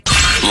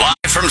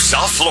from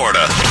South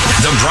Florida.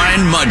 The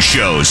Brian Mudd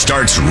Show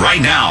starts right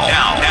now.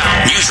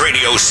 News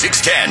Radio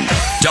 610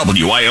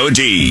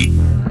 WIOD.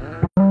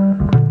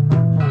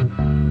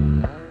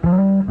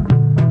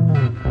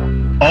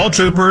 All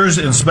troopers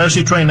and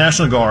specially trained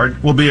National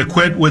Guard will be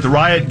equipped with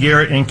riot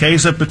gear in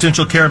case of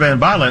potential caravan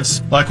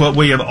violence, like what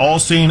we have all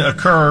seen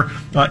occur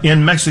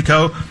in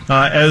Mexico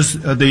as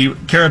the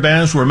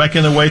caravans were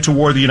making their way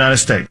toward the United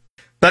States.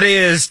 That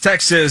is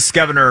Texas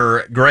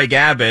Governor Greg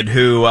Abbott,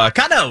 who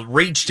kind of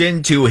reached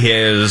into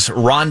his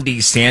Ron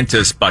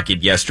DeSantis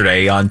bucket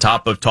yesterday on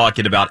top of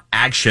talking about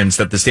actions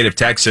that the state of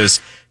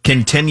Texas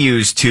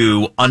continues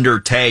to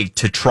undertake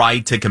to try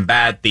to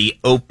combat the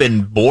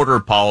open border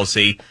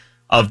policy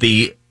of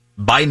the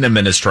Biden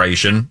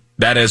administration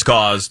that has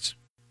caused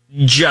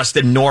just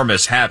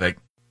enormous havoc,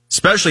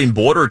 especially in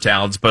border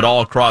towns, but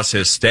all across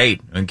his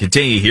state. And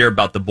continue to hear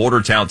about the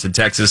border towns in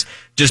Texas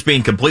just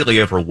being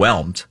completely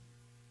overwhelmed.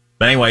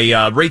 But anyway,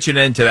 reaching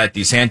into that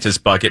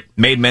DeSantis bucket,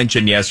 made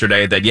mention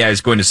yesterday that,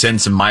 he's going to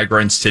send some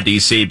migrants to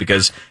D.C.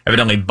 because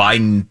evidently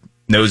Biden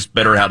knows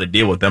better how to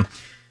deal with them.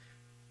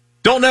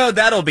 Don't know if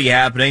that'll be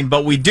happening,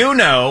 but we do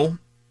know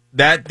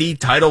that the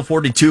Title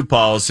 42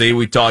 policy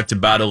we talked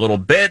about a little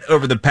bit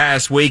over the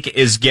past week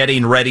is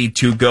getting ready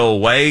to go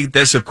away.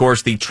 This, of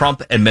course, the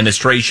Trump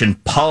administration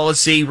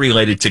policy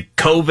related to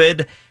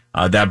COVID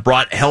that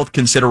brought health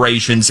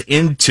considerations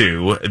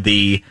into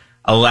the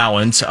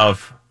allowance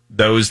of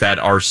those that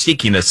are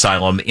seeking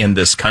asylum in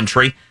this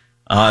country.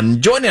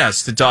 Joining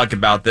us to talk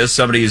about this,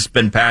 somebody who's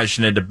been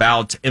passionate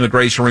about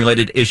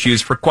immigration-related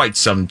issues for quite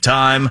some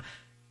time,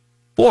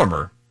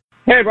 former.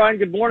 Hey, Brian,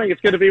 good morning. It's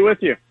good to be with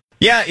you.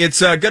 Yeah, it's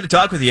good to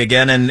talk with you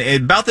again. And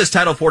about this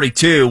Title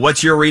 42,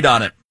 what's your read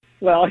on it?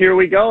 Well, here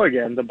we go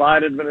again. The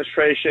Biden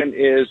administration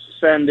is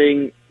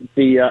sending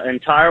the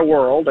entire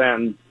world,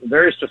 and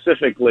very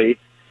specifically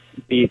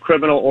the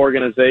criminal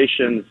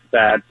organizations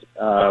that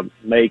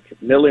make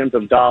millions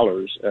of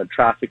dollars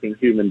trafficking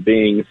human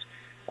beings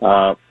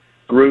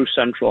through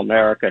Central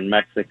America and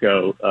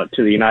Mexico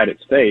to the United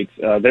States.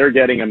 They're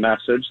getting a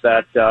message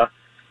that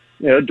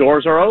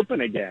doors are open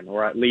again,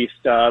 or at least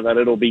that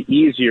it'll be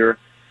easier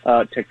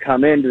to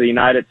come into the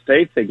United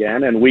States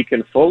again, and we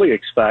can fully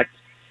expect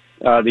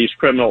these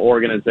criminal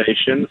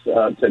organizations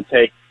to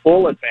take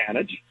full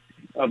advantage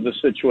of the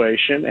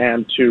situation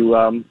and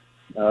to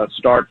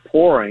start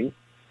pouring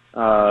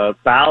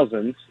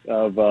thousands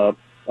of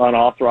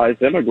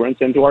unauthorized immigrants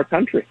into our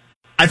country.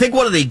 I think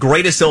one of the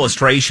greatest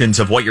illustrations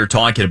of what you're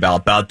talking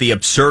about the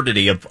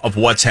absurdity of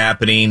what's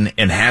happening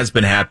and has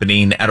been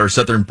happening at our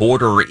southern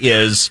border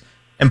is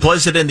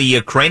implicit in the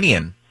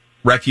Ukrainian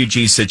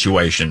refugee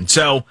situation.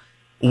 So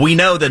we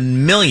know that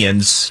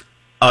millions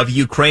of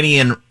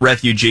Ukrainian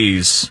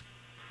refugees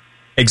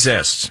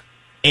exist,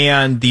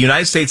 and the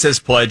United States has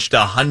pledged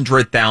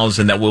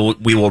 100,000 that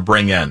we will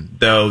bring in,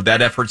 though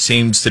that effort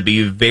seems to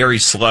be very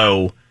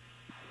slow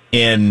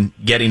in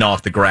getting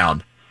off the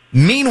ground.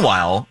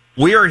 Meanwhile,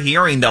 we are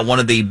hearing that one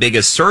of the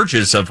biggest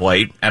surges of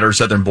late at our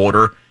southern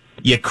border,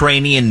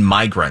 Ukrainian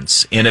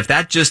migrants. And if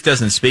that just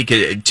doesn't speak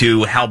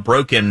to how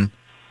broken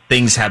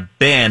things have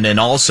been, and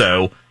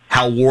also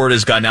how word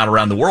has gotten out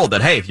around the world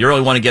that, hey, if you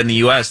really want to get in the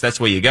U.S., that's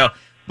where you go.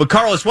 But,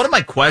 Carlos, one of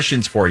my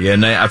questions for you,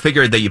 and I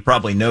figured that you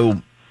probably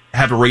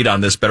have a read on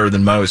this better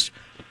than most.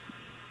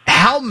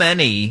 How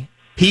many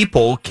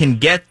people can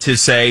get to,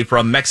 say,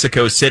 from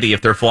Mexico City, if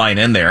they're flying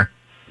in there,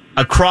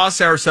 across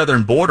our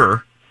southern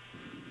border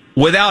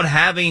without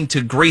having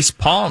to grease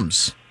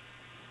palms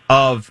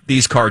of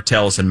these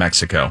cartels in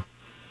Mexico?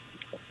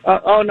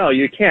 Oh, no,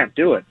 you can't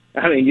do it.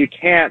 I mean, you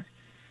can't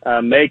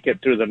make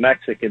it through the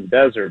Mexican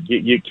desert.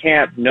 You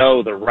can't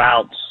know the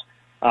routes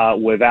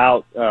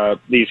without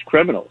these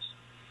criminals.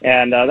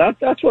 And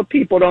that's what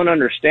people don't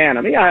understand.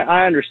 I mean,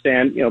 I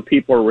understand,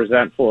 people are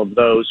resentful of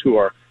those who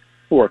are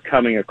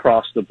coming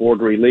across the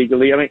border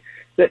illegally. I mean,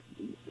 that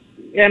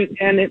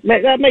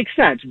makes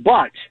sense.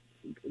 But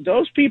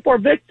those people are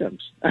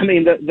victims. I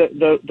mean,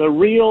 the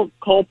real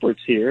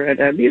culprits here,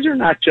 and these are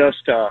not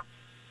just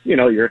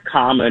your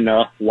common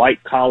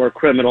white collar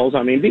criminals.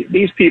 I mean,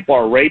 these people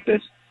are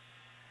rapists.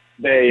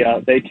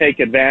 They take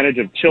advantage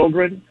of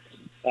children.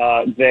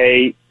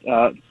 They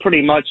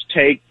pretty much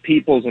take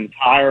people's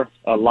entire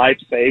life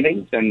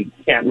savings and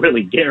can't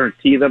really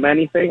guarantee them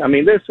anything. I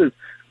mean,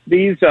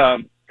 these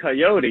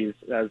coyotes,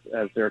 as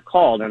they're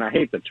called, and I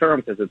hate the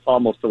term because it's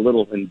almost a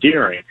little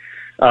endearing,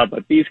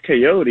 but these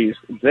coyotes,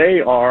 they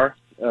are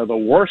the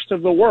worst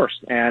of the worst.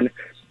 And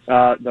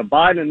the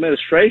Biden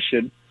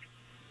administration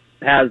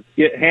has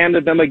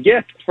handed them a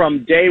gift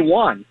from day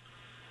one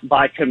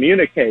by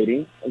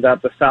communicating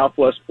that the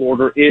southwest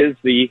border is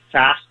the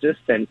fastest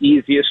and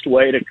easiest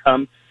way to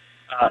come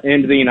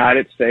into the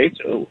United States,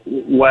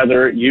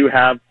 whether you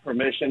have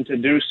permission to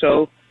do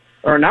so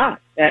or not.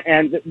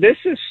 And this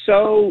is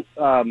so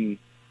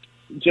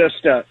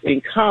just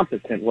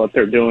incompetent what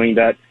they're doing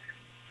that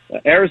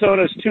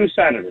Arizona's two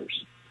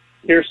senators,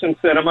 Kirsten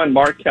Sinema and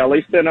Mark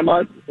Kelly.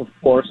 Sinema, of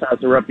course,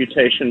 has a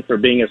reputation for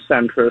being a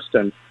centrist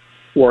and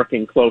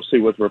working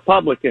closely with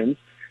Republicans.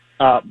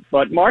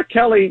 But Mark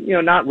Kelly,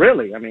 not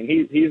really. I mean,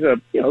 he's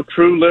a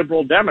true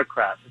liberal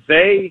Democrat.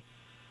 They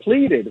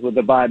pleaded with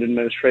the Biden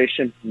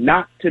administration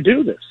not to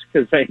do this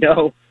because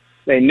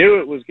they knew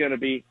it was going to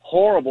be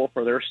horrible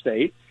for their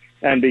state,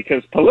 and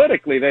because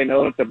politically they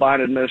know that the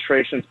Biden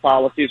administration's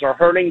policies are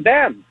hurting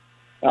them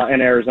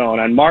in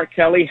Arizona. And Mark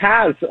Kelly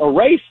has a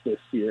race this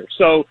year.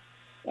 So,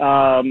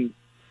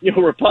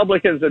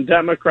 Republicans and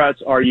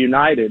Democrats are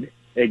united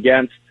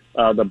against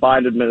the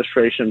Biden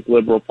administration's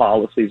liberal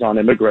policies on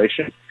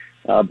immigration.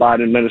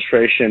 Biden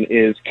administration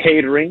is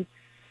catering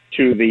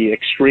to the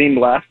extreme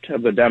left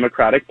of the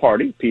Democratic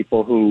Party,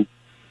 people who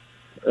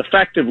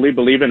effectively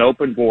believe in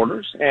open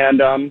borders,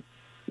 and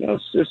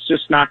it's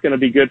just not going to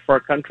be good for our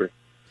country.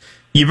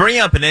 You bring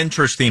up an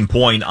interesting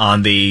point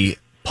on the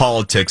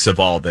politics of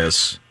all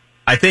this.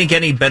 I think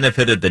any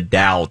benefit of the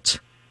doubt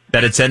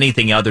that it's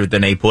anything other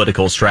than a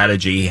political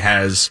strategy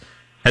has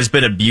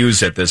been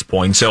abused at this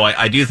point. So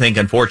I do think,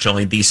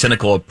 unfortunately, the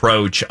cynical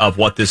approach of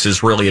what this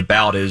is really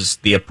about is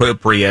the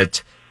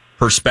appropriate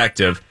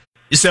perspective.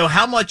 So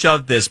how much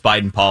of this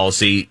Biden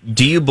policy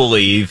do you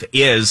believe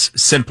is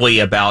simply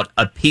about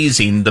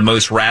appeasing the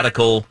most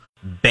radical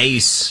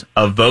base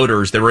of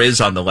voters there is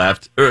on the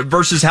left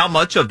versus how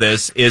much of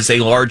this is a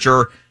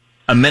larger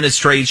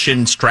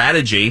administration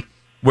strategy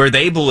where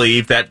they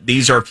believe that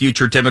these are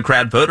future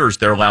Democrat voters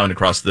they're allowing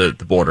across the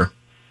border?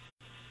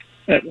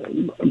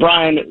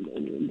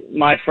 Brian,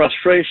 my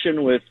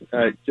frustration with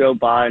Joe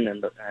Biden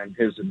and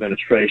his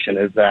administration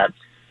is that,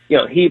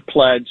 he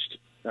pledged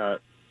to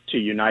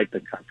unite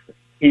the country.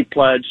 He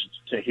pledged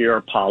to hear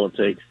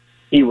politics.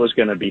 He was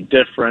going to be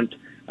different.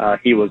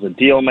 He was a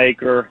deal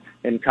maker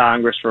in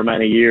Congress for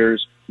many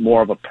years,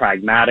 more of a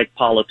pragmatic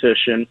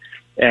politician.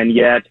 And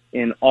yet,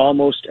 in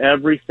almost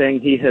everything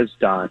he has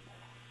done,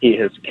 he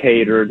has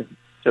catered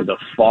to the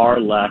far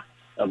left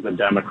of the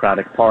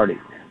Democratic Party.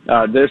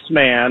 This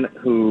man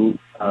who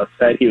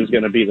said he was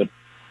going to be the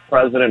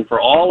president for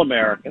all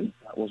Americans,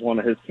 that was one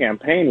of his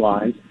campaign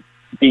lines,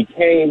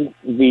 became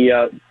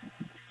the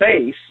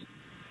face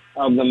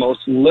of the most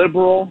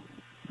liberal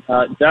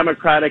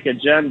Democratic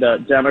agenda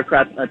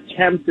Democrats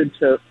attempted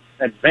to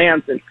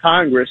advance in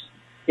Congress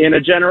in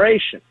a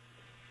generation.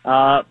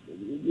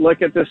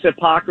 Look at this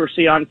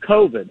hypocrisy on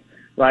COVID,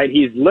 right?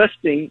 He's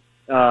lifting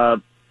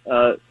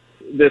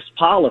this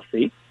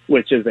policy,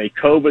 which is a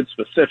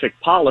COVID-specific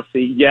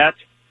policy, yet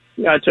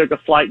I took a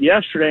flight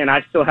yesterday and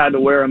I still had to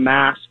wear a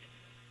mask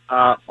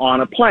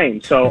on a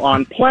plane. So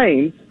on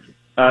planes,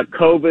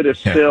 COVID is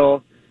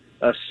still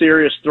a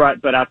serious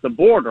threat, but at the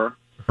border,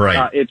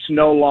 it's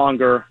no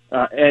longer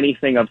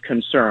anything of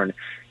concern.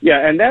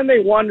 Yeah, and then they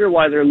wonder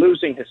why they're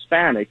losing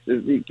Hispanics,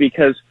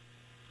 because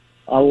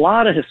a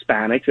lot of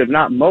Hispanics, if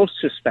not most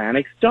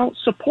Hispanics, don't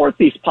support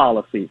these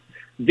policies.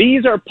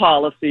 These are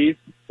policies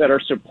that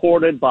are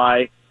supported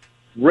by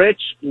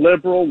rich,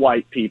 liberal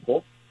white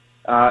people,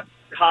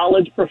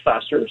 college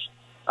professors.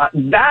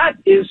 That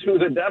is who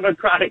the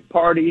Democratic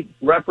Party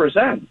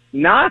represents,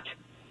 not,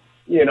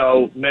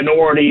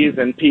 minorities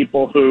and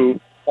people who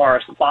are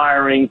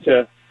aspiring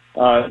to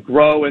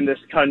grow in this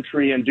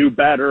country and do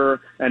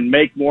better and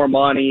make more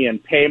money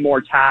and pay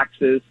more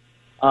taxes.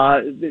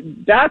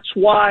 That's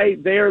why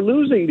they are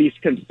losing these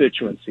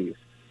constituencies.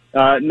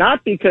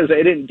 Not because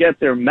they didn't get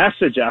their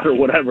message out or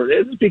whatever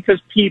it is, it's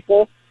because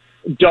people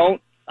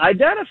don't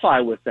identify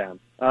with them.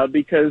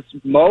 Because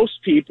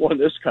most people in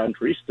this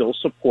country still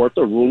support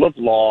the rule of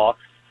law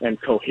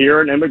and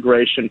coherent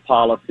immigration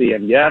policy.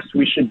 And yes,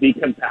 we should be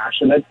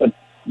compassionate,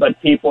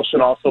 but people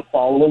should also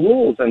follow the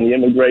rules, and the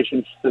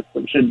immigration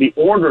system should be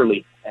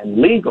orderly and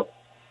legal.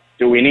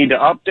 Do we need to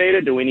update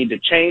it? Do we need to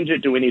change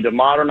it? Do we need to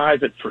modernize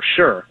it? For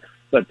sure.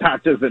 But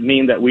that doesn't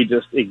mean that we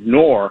just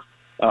ignore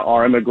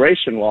our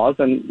immigration laws.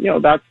 And,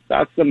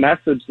 that's the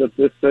message that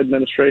this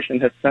administration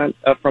has sent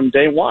from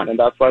day one. And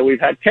that's why we've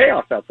had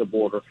chaos at the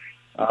border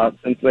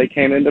since they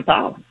came into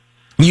power.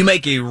 You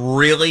make a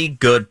really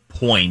good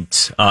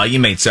point. You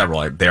made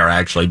several there,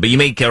 actually, but you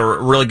make a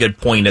really good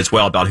point as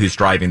well about who's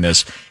driving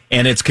this.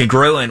 And it's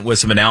congruent with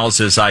some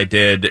analysis I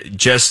did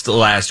just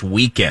last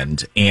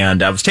weekend.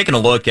 And I was taking a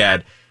look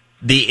at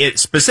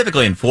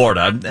specifically in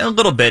Florida, a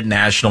little bit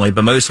nationally,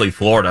 but mostly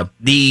Florida,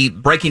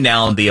 breaking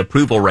down the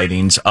approval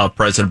ratings of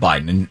President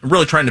Biden and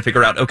really trying to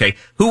figure out, okay,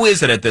 who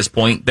is it at this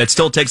point that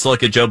still takes a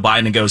look at Joe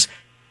Biden and goes,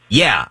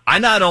 yeah, I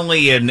not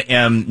only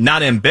am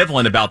not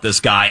ambivalent about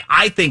this guy,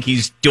 I think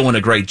he's doing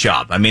a great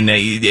job. I mean,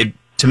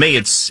 to me,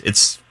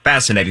 it's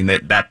fascinating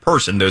that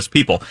person, those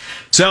people.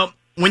 So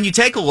when you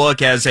take a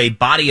look as a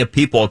body of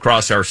people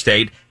across our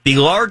state, the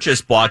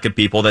largest block of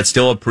people that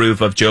still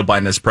approve of Joe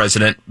Biden as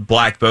president,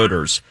 black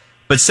voters.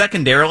 But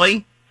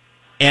secondarily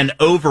and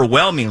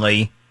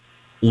overwhelmingly,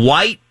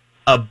 white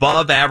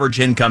above average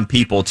income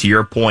people, to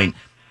your point,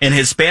 and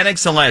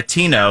Hispanics and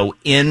Latino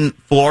in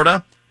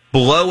Florida,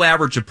 below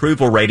average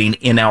approval rating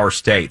in our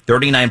state,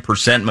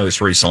 39%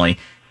 most recently.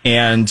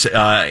 And,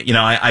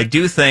 I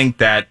do think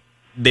that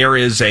there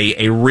is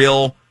a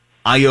real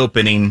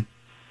eye-opening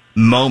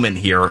moment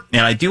here.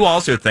 And I do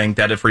also think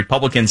that if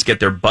Republicans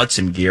get their butts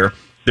in gear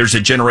there's a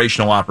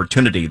generational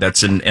opportunity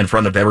that's in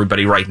front of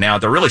everybody right now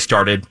that really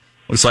started,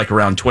 looks like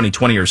around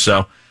 2020 or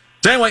so.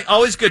 So anyway,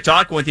 always good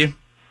talking with you.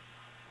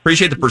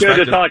 Appreciate the perspective.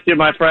 Good to talk to you,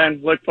 my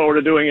friend. Look forward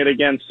to doing it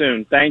again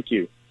soon. Thank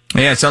you.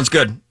 Yeah, sounds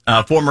good.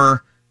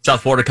 Former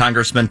South Florida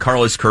Congressman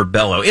Carlos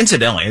Curbelo.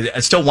 Incidentally,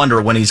 I still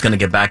wonder when he's going to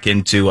get back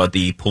into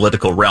the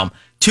political realm.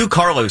 2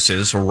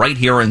 Carloses right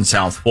here in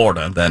South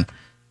Florida, then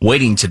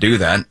waiting to do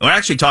that. We're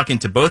actually talking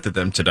to both of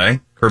them today.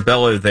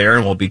 Curbelo there,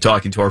 and we'll be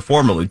talking to our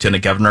former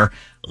Lieutenant Governor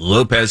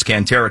Lopez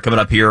Cantera coming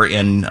up here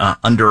in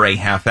under a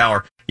half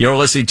hour. You're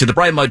listening to The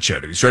Brian Mudd Show,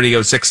 News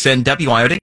Radio 610 WIOD.